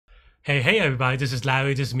Hey everybody, this is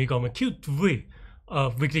Larry, this is me going with Q3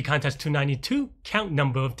 of weekly contest 292, count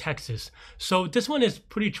number of texts. So this one is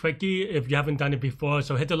pretty tricky if you haven't done it before,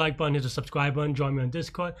 so hit the like button, hit the subscribe button, join me on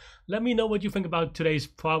Discord. Let me know what you think about today's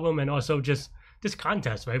problem and also just this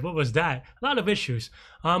contest, right? What was that? A lot of issues.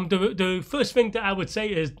 The first thing that I would say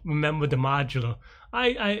is remember the modular.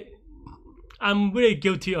 I'm really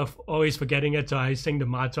guilty of always forgetting it, so I sing the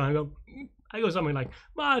mod song. I go something like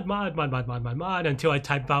mod until I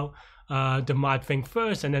type out the mod thing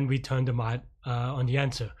first and then return the mod on the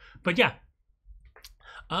answer. But yeah,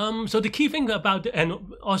 so the key thing about, and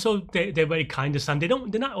also they're very kind to some. They're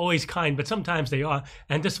not always kind, but sometimes they are.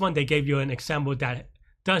 And this one, they gave you an example that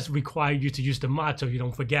does require you to use the mod so you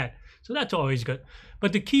don't forget. So that's always good.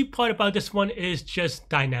 But the key part about this one is just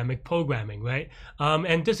dynamic programming, right?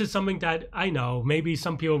 And this is something that I know, maybe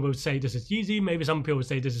some people will say this is easy, maybe some people will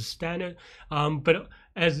say this is standard. But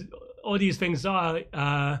as all these things are,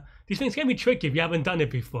 these things can be tricky if you haven't done it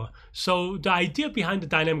before. So the idea behind the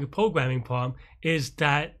dynamic programming problem is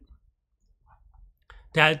that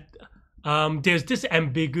there's this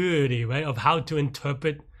ambiguity, right, of how to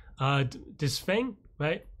interpret this thing,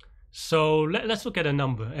 right? So let's look at a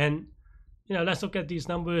number, and let's look at these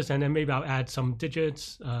numbers, and then maybe I'll add some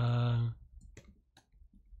digits. I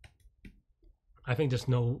think there's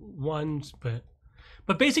no ones, but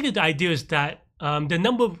basically the idea is that there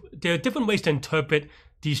are different ways to interpret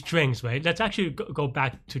these strings, right? Let's actually go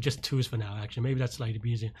back to just twos for now. Actually, maybe that's slightly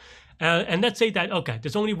easier. And let's say that okay,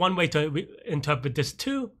 there's only one way to interpret this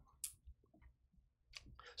two.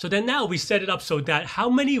 So then now we set it up so that how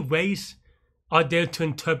many ways are there to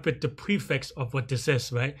interpret the prefix of what this is,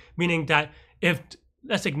 right? Meaning that if,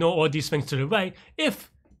 let's ignore all these things to the right, if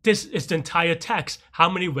this is the entire text, how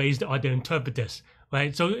many ways are there to interpret this,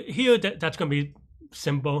 right? So here, that's going to be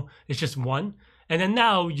simple. It's just one. And then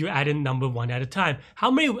now you add in number one at a time. How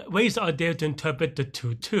many ways are there to interpret the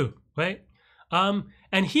 2, right?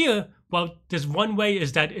 And here, well, there's one way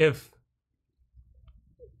is that if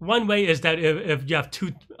you have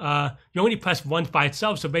two, you only press one by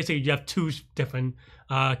itself. So basically you have two different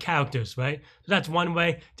characters, right? So that's one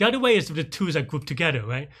way. The other way is if the twos are grouped together,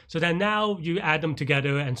 right? So then now you add them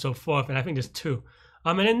together and so forth. And I think there's two.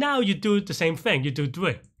 And then now you do the same thing. You do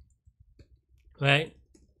 3, right?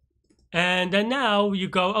 And then now you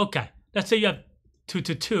go, okay, let's say you have 2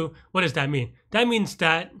 to 2. What does that mean? That means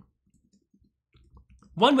that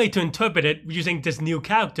one way to interpret it using this new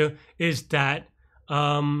character is that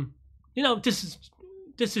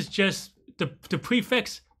this is just the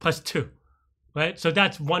prefix plus 2, right? So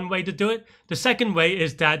that's one way to do it. The second way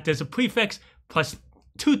is that there's a prefix plus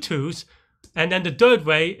 2 2s, and then the third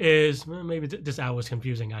way is, well, maybe this arrow is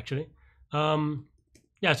confusing actually.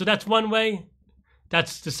 Yeah, so that's one way.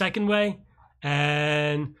 That's the second way.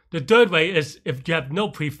 And the third way is if you have no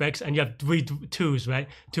prefix and you have 3 2s, right,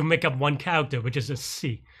 to make up one character, which is a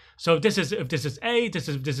C. So if this is A, this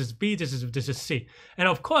is B, this is C. And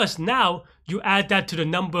of course, now you add that to the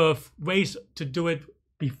number of ways to do it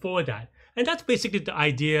before that. And that's basically the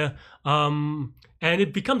idea. And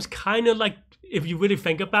it becomes kind of like, if you really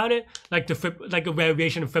think about it, like a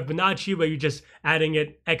variation of Fibonacci where you're just adding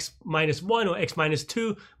it x minus 1 or x minus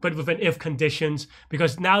 2, but with an if conditions.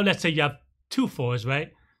 Because now let's say you have 2 4s,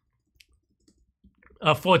 right?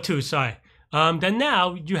 4 2s, sorry. Then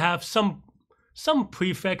now you have some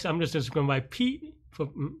prefix. I'm just going to write P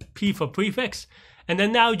for prefix, and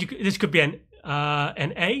then now this could be an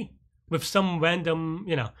A with some random,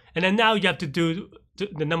 and then now you have to do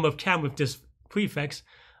the number of count with this prefix,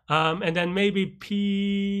 and then maybe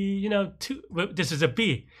P, 2. This is a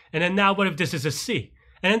B, and then now what if this is a C?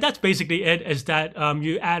 And then that's basically it. Is that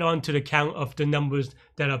you add on to the count of the numbers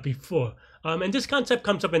that are before. And this concept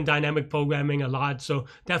comes up in dynamic programming a lot, so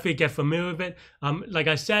definitely get familiar with it. Like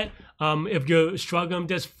I said, if you're struggling with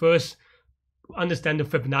this, first understand the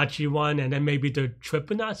Fibonacci one, and then maybe the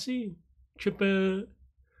Fibonacci,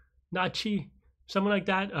 something like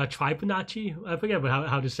that, Fibonacci. I forget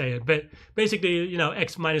how to say it, but basically,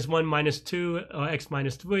 x minus 1 minus 2 or x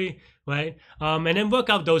minus 3, right? And then work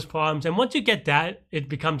out those problems. And once you get that, it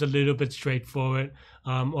becomes a little bit straightforward,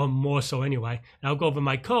 or more so anyway. And I'll go over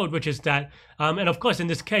my code, which is that, and of course, in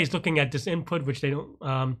this case, looking at this input, which they don't,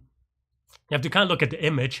 you have to kind of look at the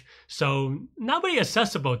image. So not very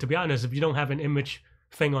accessible, to be honest, if you don't have an image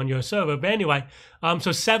thing on your server. But anyway,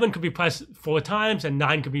 so 7 could be pressed 4 times and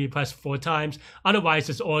 9 could be pressed 4 times. Otherwise,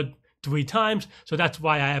 it's all 3 times. So that's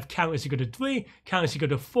why I have count is equal to 3, count is equal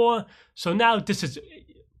to 4. So now this is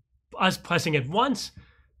us pressing it once.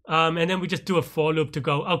 And then we just do a for loop to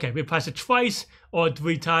go, okay, we press it twice or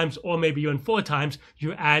 3 times, or maybe even 4 times.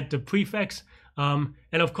 You add the prefix. And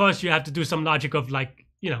of course, you have to do some logic of like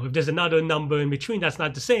if there's another number in between that's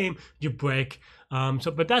not the same, you break.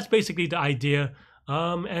 But that's basically the idea.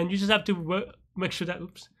 And you just have to make sure that,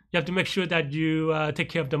 you have to make sure that you take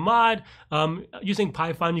care of the mod. Using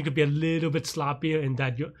Python, you could be a little bit sloppier in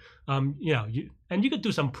that and you could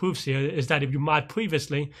do some proofs here. Is that if you mod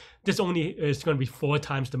previously, this only is going to be 4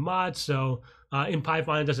 times the mod. So in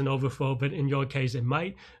Python, it doesn't overflow, but in your case, it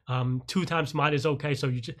might. 2 times mod is okay. So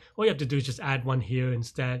all you have to do is just add 1 here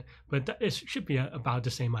instead. But it should be about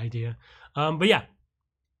the same idea. But yeah.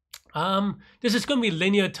 This is going to be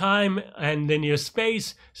linear time and linear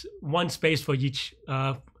space, 1 space for each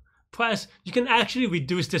press. You can actually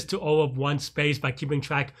reduce this to all of 1 space by keeping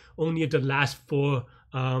track only of the last 4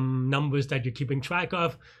 numbers that you're keeping track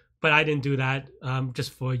of. But I didn't do that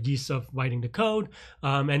just for ease of writing the code.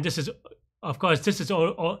 And this is, of course, this is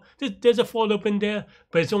all there's a for loop in there,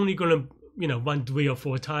 but it's only going to run 3 or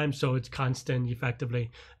 4 times, so it's constant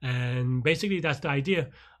effectively. And basically that's the idea.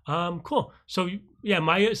 Cool. So yeah,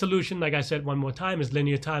 my solution, like I said one more time, is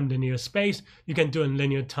linear time, linear space. You can do in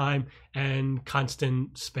linear time and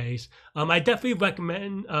constant space. I definitely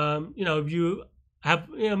recommend, if you have,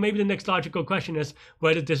 maybe the next logical question is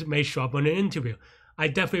whether this may show up on an interview. I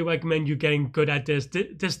definitely recommend you getting good at this.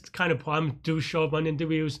 This kind of problems do show up on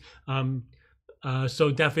interviews.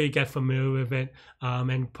 So definitely get familiar with it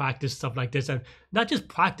and practice stuff like this, and not just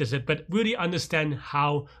practice it, but really understand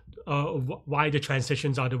how why the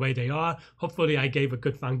transitions are the way they are. Hopefully I gave a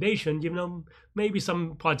good foundation, even though maybe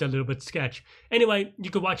some parts are a little bit sketch. Anyway,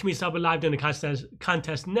 you could watch me solve it live during the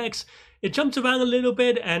contest next. It jumps around a little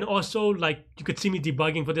bit, and also like you could see me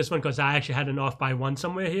debugging for this one because I actually had an off by 1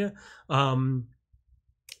 somewhere here. So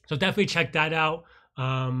definitely check that out.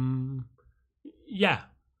 Yeah,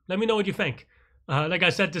 let me know what you think. Like I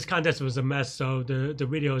said, this contest was a mess, so the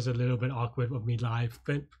video is a little bit awkward of me live,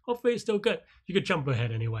 but hopefully it's still good. You could jump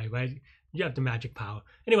ahead anyway, right? You have the magic power.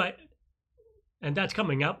 Anyway, and that's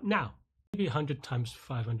coming up now. Maybe 100 times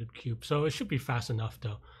 500 cubes, so it should be fast enough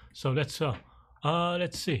though. So let's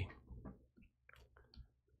see.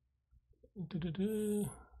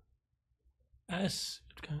 S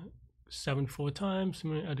 7 4 times. I'm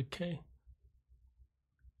gonna add a K.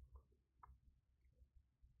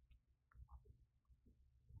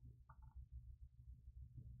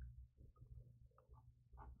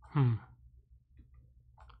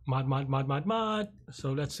 Mod.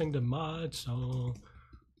 So let's sing the mod. So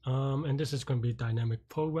and this is going to be dynamic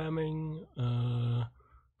programming.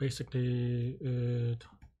 Basically it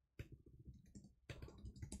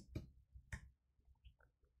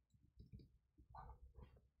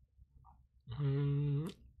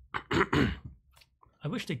I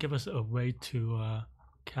wish they give us a way to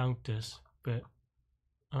count this, but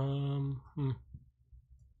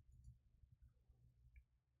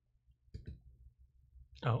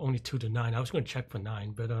Oh, only 2 to 9. I was going to check for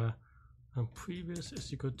 9, but previous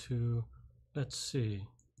is equal to, let's see.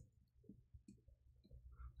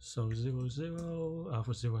 So 0 0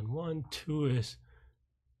 for 0 and 1. 2 is,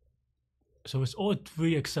 so it's all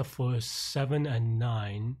 3 except for 7 and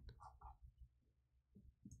 9.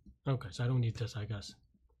 Okay, so I don't need this, I guess.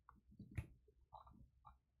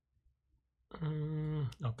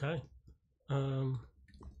 Okay.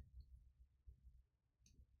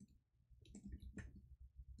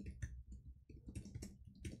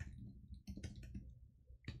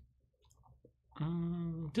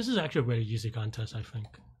 This is actually a very easy contest, I think,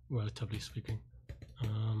 relatively speaking.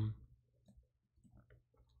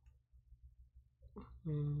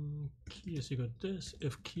 Key is equal to this.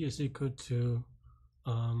 If key is equal to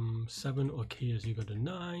 7 or key is equal to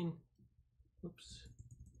 9, oops.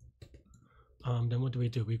 Then what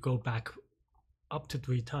do? We go back up to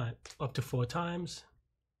 3 times, up to 4 times.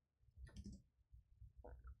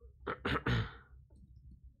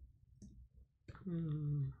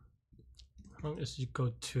 Is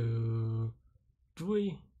equal to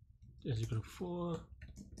 3 is equal to 4.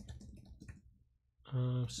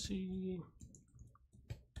 C.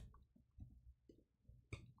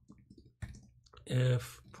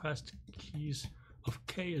 If pressed keys of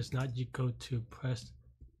k is not equal to pressed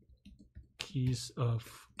keys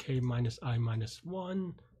of k minus I minus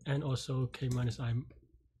 1, and also k minus I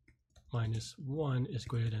minus 1 is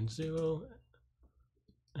greater than 0,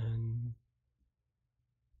 and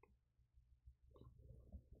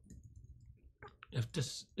if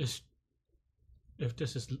this is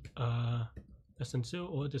less than 0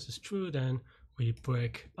 or this is true, then we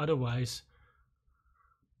break. Otherwise,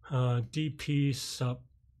 dp sub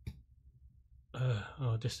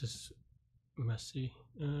oh, this is messy.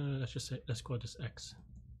 Let's call this x.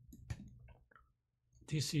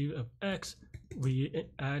 dc of x, we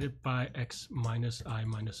add it by x minus I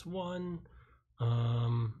minus 1.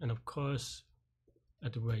 And of course,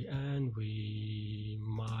 at the very end, we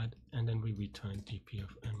mod and then we return dp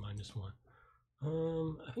of n minus 1.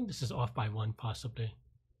 I think this is off by 1 possibly,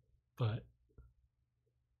 but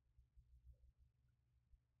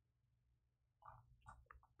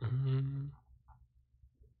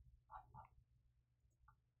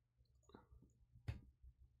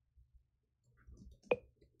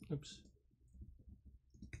oops.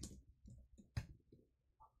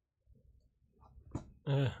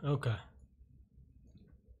 Okay.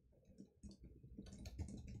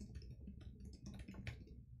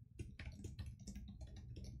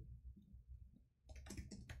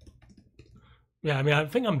 Yeah, I mean, I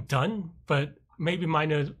think I'm done, but maybe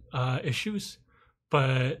minor issues,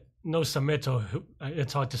 but no submit, or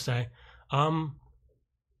it's hard to say.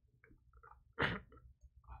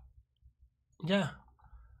 Yeah.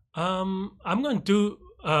 I'm gonna do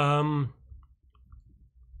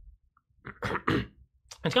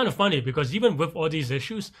it's kind of funny because even with all these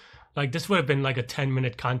issues, like this would have been like a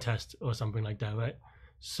 10-minute contest or something like that, right?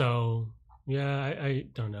 So yeah, I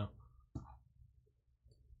don't know.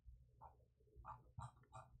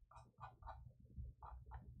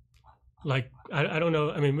 Like I don't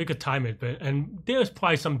know. I mean, we could time it, but and there's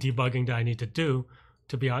probably some debugging that I need to do,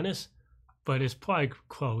 to be honest, but it's probably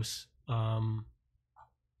close.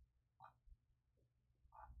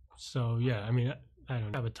 So yeah, I mean, I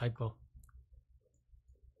don't have a typo.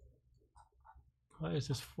 Why is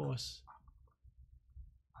this force?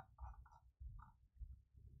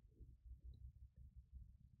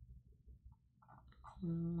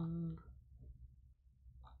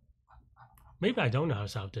 Maybe I don't know how to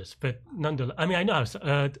solve this, but nonetheless, I mean, I know how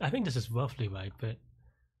to, I think this is roughly right, but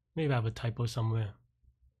maybe I have a typo somewhere.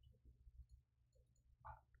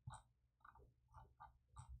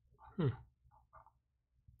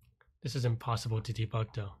 This is impossible to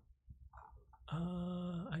debug though.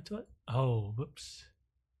 I thought, oh, whoops.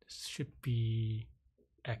 This should be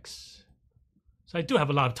X. So I do have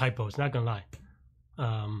a lot of typos, not gonna lie.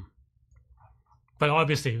 But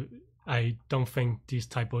obviously, I don't think these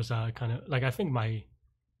typos are kind of like, I think my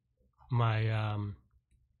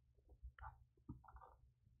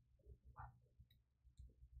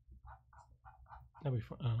that'd be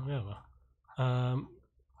fun. Oh, yeah, well.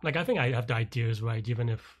 Like I think I have the ideas right, even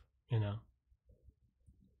if, you know,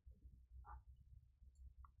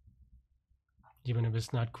 even if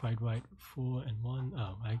it's not quite right. 4 and 1.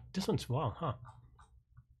 Oh, this one's wrong, huh?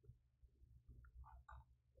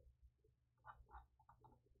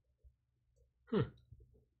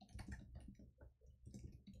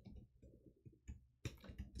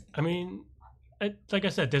 I mean, like I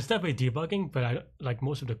said, there's definitely debugging, but like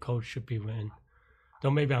most of the code should be written. Though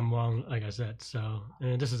maybe I'm wrong, like I said. So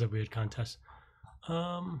this is a weird contest.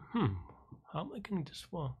 How am I getting this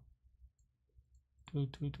wrong? So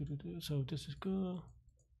this is good.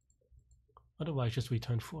 Otherwise, just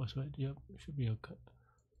return false, right? Yep, should be okay.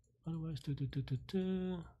 Otherwise,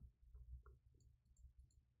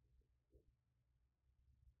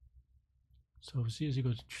 So z is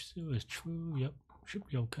equal to 0 is true. Yep, should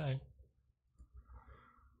be okay.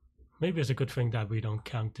 Maybe it's a good thing that we don't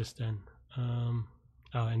count this then. Oh,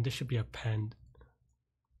 and this should be append.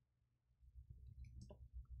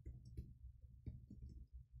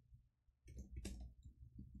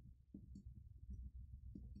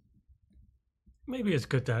 Maybe it's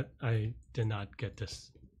good that I did not get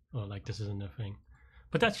this, or like this isn't a thing.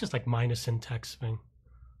 But that's just like minor syntax thing.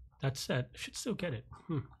 That said, I should still get it.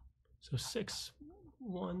 So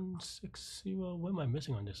 6160. What am I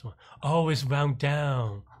missing on this one? Oh, it's round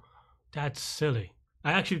down. That's silly.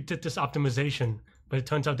 I actually did this optimization, but it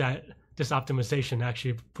turns out that this optimization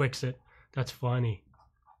actually breaks it. That's funny.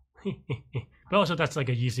 But also that's like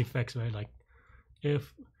a easy fix, right? Like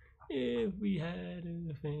if we had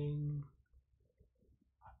a thing.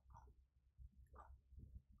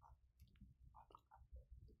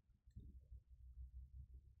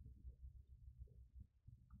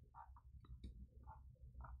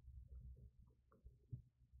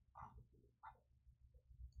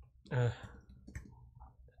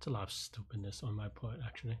 That's a lot of stupidness on my part,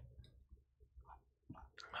 actually.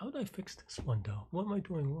 How did I fix this one, though? What am I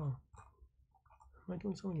doing wrong? Am I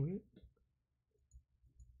doing something weird?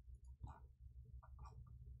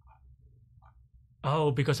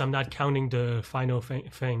 Oh, because I'm not counting the final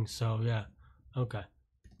thing, so yeah. Okay.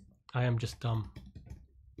 I am just dumb.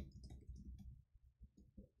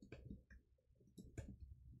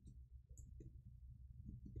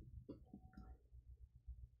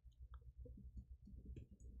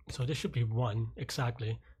 So this should be 1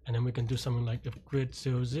 exactly, and then we can do something like if grid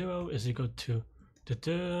 0, 0 is equal to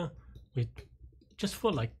we just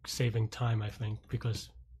for like saving time, I think,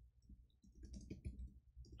 because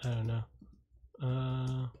I don't know,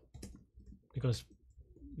 because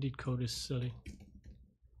Leetcode is silly.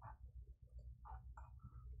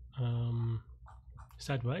 Is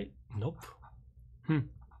that right? Nope.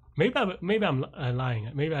 Maybe I'm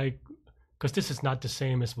lying. Maybe because this is not the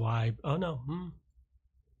same as Y. Oh no.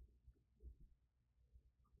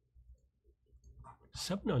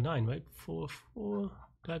 709, right? 4.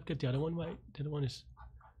 Did I get the other one right? The other one is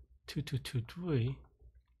 2223.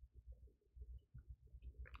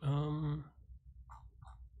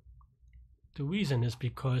 The reason is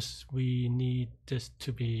because we need this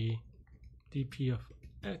to be dp of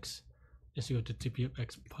x is equal to dp of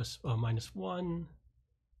x plus or minus 1,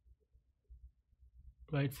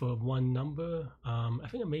 right, for one number. I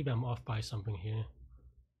think maybe I'm off by something here.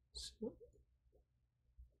 So,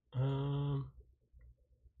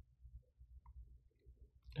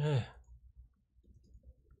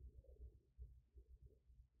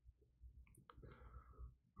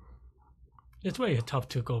 it's very tough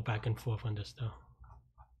to go back and forth on this though,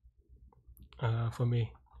 for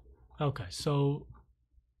me. Okay, so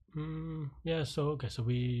yeah, so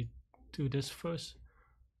we do this first,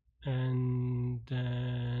 and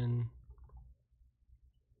then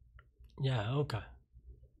yeah, okay, I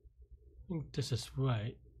think this is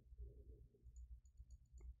right.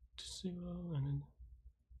 0 and then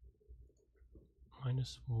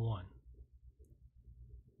minus 1.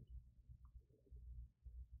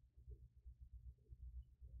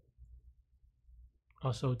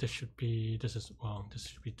 Also, this is wrong. This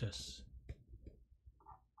should be this.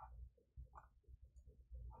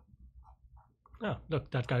 Oh, look,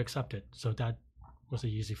 that got accepted. So that was an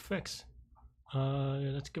easy fix.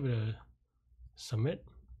 Let's give it a submit.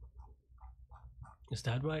 Is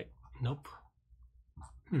that right? Nope.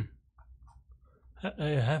 I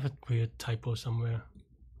have a weird typo somewhere.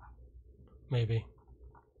 Maybe.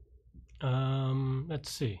 Let's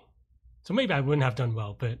see. So maybe I wouldn't have done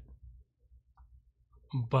well, but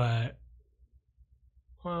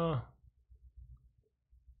alright,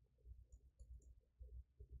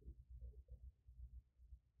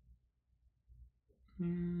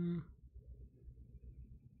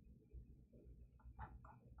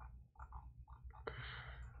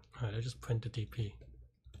 I just print the DP.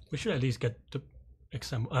 We should at least get the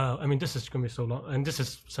example. I mean, this is gonna be so long, and this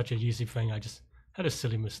is such an easy thing. I just had a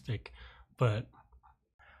silly mistake, but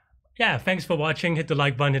yeah, thanks for watching. Hit the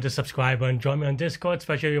like button, hit the subscribe button, join me on Discord,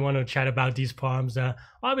 especially if you want to chat about these problems.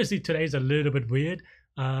 Obviously today's a little bit weird,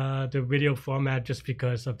 the video format, just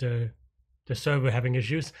because of the server having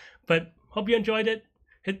issues, but hope you enjoyed it.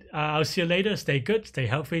 I'll see you later. Stay good, stay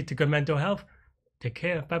healthy, to good mental health. Take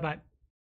care. Bye bye.